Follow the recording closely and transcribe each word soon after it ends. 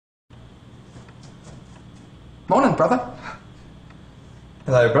Morning, brother.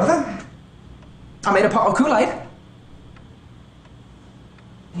 Hello, brother. I made a pot of Koolaid.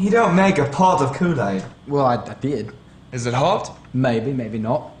 You don't make a pot of Kool-Aid. Well, I did. Is it hot? Maybe, maybe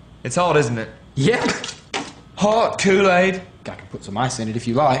not. It's hot, isn't it? Yeah. Hot Kool-Aid? I can put some ice in it if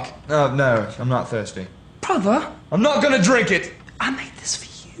you like. Oh, no, I'm not thirsty. Brother, I'm not gonna drink it! I made this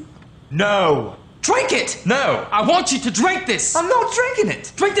for you. No! Drink it! No! I want you to drink this! I'm not drinking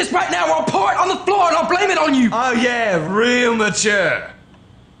it! Drink this right now or I'll pour it on the floor and I'll blame it on you! Oh, yeah, real mature.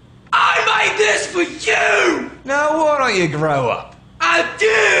 I made this for you! Now, why don't you grow up? I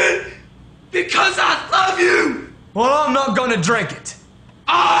did! Because I love you! Well, I'm not gonna drink it.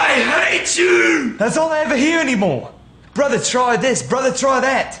 I hate you! That's all I ever hear anymore. Brother, try this. Brother, try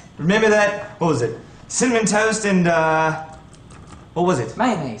that. Remember that? What was it? Cinnamon toast and, what was it?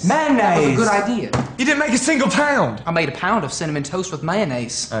 Mayonnaise. Mayonnaise! That was a good idea. You didn't make a single pound. I made a pound of cinnamon toast with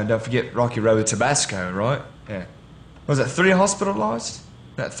mayonnaise. Don't forget Rocky Road with Tabasco, right? Yeah. Was it 3 hospitalized?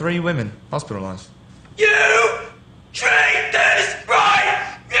 That 3 women hospitalized. You drink this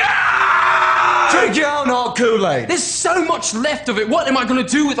right now! Drink your own hot Kool-Aid. There's so much left of it. What am I going to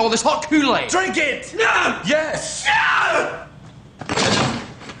do with all this hot Kool-Aid? Drink it. No! Yes. No!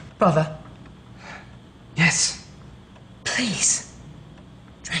 Brother, Yes. please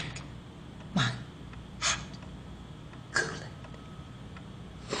drink my hot Kool-Aid.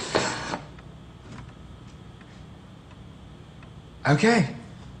 Okay.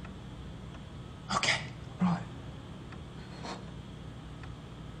 Okay. Right.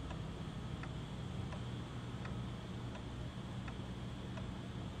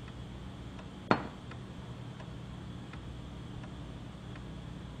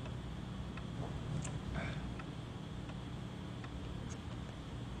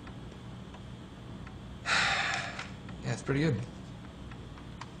 Yeah, it's pretty good.